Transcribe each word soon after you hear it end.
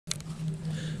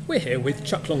We're here with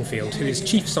Chuck Longfield, who is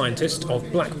Chief Scientist of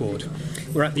Blackbaud.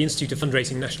 We're at the Institute of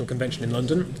Fundraising National Convention in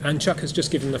London, and Chuck has just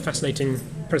given a fascinating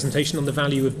presentation on the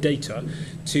value of data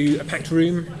to a packed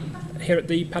room here at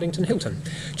the Paddington Hilton.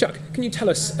 Chuck, can you tell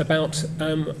us about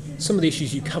some of the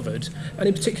issues you covered, and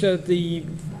in particular the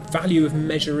value of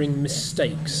measuring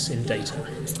mistakes in data?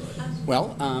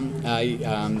 Well,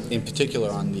 in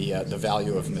particular on the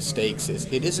value of mistakes,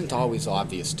 it isn't always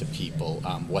obvious to people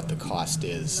what the cost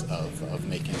is of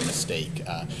making a mistake.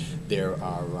 There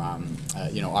are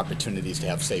opportunities to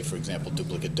have, say, for example,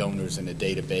 duplicate donors in a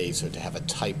database, or to have a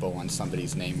typo on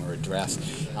somebody's name or address.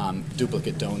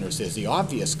 Duplicate donors is the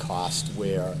obvious cost,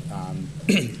 where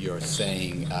you're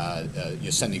saying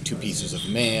you're sending two pieces of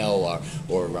mail,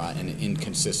 or an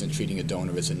inconsistent treating a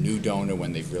donor as a new donor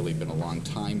when they've really been a long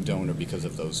time donor because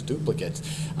of those duplicates.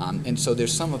 And so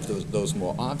there's some of those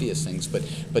more obvious things,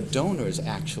 but donors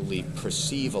actually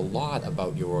perceive a lot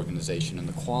about your organization and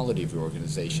the quality of your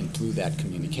organization through that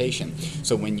communication.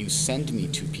 So when you send me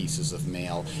two pieces of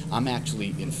mail, I'm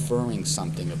actually inferring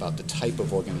something about the type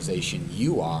of organization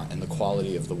you are and the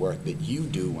quality of the work that you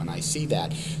do when I see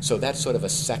that. So that's sort of a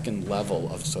second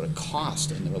level of sort of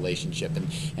cost in the relationship.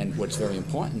 And what's very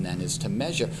important then is to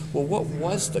measure, well, what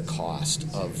was the cost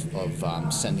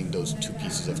of sending those two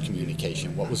pieces of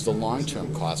communication? What was the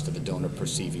long-term cost of a donor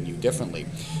perceiving you differently?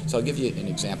 So I'll give you an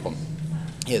example.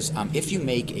 If you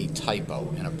make a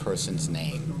typo in a person's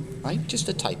name, right? Just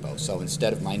a typo. So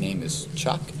instead of my name is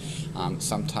Chuck,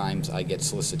 sometimes I get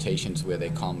solicitations where they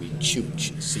call me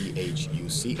Chooch,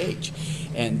 C-H-U-C-H.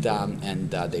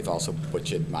 And they've also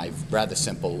butchered my rather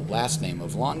simple last name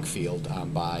of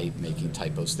Longfield by making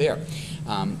typos there.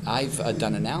 I've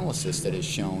done analysis that has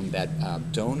shown that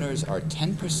donors are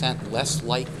 10% less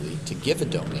likely to give a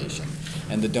donation,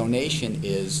 and the donation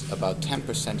is about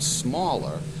 10%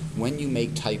 smaller when you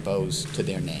make typos to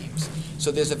their names. So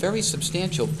there's a very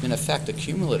substantial, in effect, a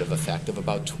cumulative effect of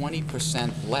about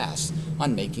 20% less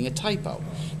on making a typo.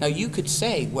 Now you could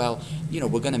say, well,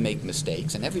 we're going to make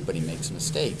mistakes, and everybody makes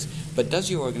mistakes, but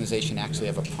does your organization actually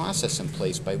have a process in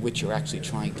place by which you're actually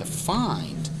trying to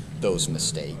find those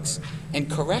mistakes and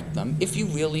correct them if you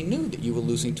really knew that you were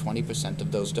losing 20%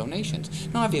 of those donations?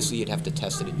 Now, obviously, you'd have to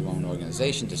test it at your own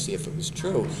organization to see if it was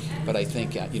true, but I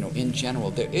think, in general,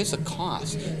 there is a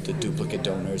cost to duplicate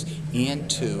donors and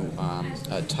to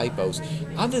typos,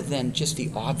 other than just the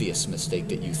obvious mistake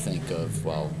that you think of,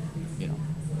 well,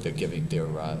 they're going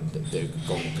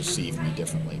to perceive me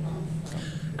differently.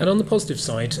 And on the positive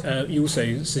side, you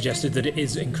also suggested that it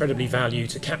is incredibly valuable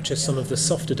to capture some of the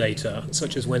softer data,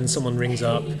 such as when someone rings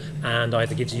up and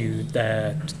either gives you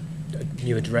their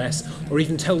new address or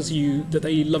even tells you that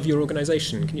they love your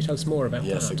organization. Can you tell us more about that?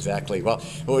 Yes, exactly. Well,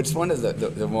 it's one of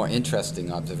the more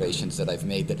interesting observations that I've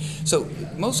made. So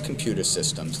most computer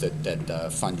systems that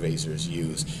fundraisers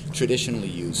traditionally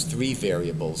use three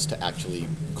variables to actually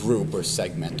group or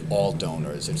segment all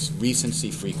donors. It's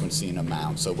recency, frequency, and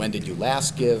amount. So when did you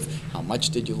last give, how much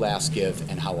did you last give,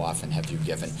 and how often have you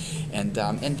given? And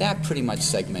that pretty much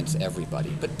segments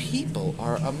everybody. But people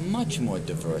are a much more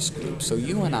diverse group. So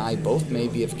you and I both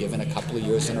maybe have given a couple of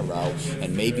years in a row,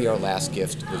 and maybe our last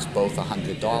gift was both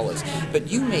 $100. But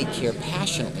you may care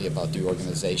passionately about the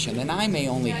organization, and I may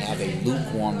only have a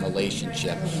lukewarm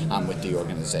relationship with the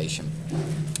organization.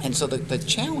 And so the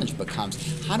challenge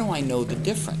becomes, how do I know the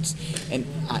difference? And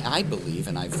I believe,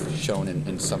 and I've shown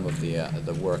in some of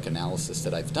the work analysis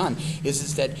that I've done,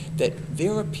 is that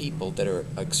there are people that are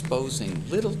exposing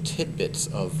little tidbits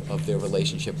of their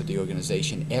relationship with the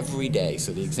organization every day.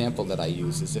 So the example that I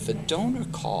use is, if a donor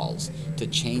calls to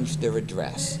change their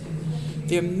address,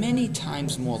 they're many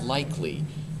times more likely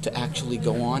to actually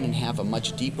go on and have a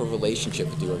much deeper relationship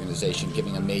with the organization,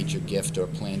 giving a major gift or a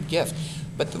planned gift.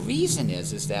 But the reason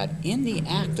is that in the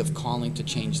act of calling to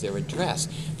change their address,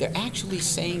 they're actually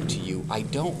saying to you, I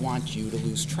don't want you to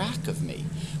lose track of me,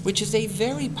 which is a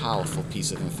very powerful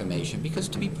piece of information, because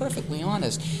to be perfectly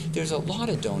honest, there's a lot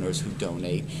of donors who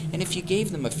donate, and if you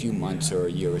gave them a few months or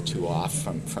a year or two off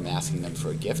from asking them for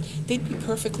a gift, they'd be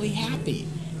perfectly happy.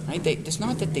 Right? It's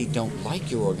not that they don't like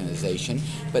your organization,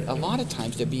 but a lot of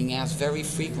times they're being asked very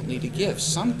frequently to give.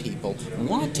 Some people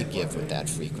want to give with that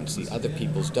frequency, other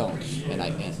people's don't, and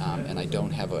I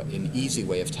don't have an easy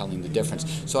way of telling the difference.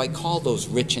 So I call those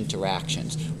rich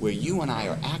interactions, where you and I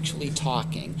are actually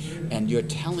talking, and you're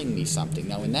telling me something.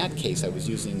 Now, in that case, I was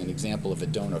using an example of a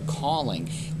donor calling.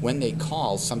 When they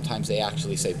call, sometimes they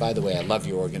actually say, by the way, I love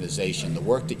your organization. The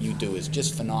work that you do is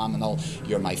just phenomenal.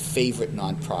 You're my favorite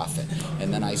nonprofit.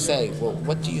 And then I say, well,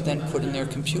 what do you then put in their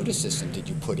computer system? Did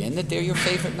you put in that they're your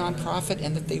favorite nonprofit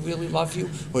and that they really love you,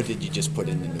 or did you just put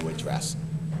in the new address?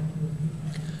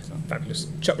 Fabulous.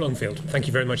 Chuck Longfield, thank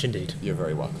you very much indeed. You're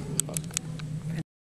very welcome.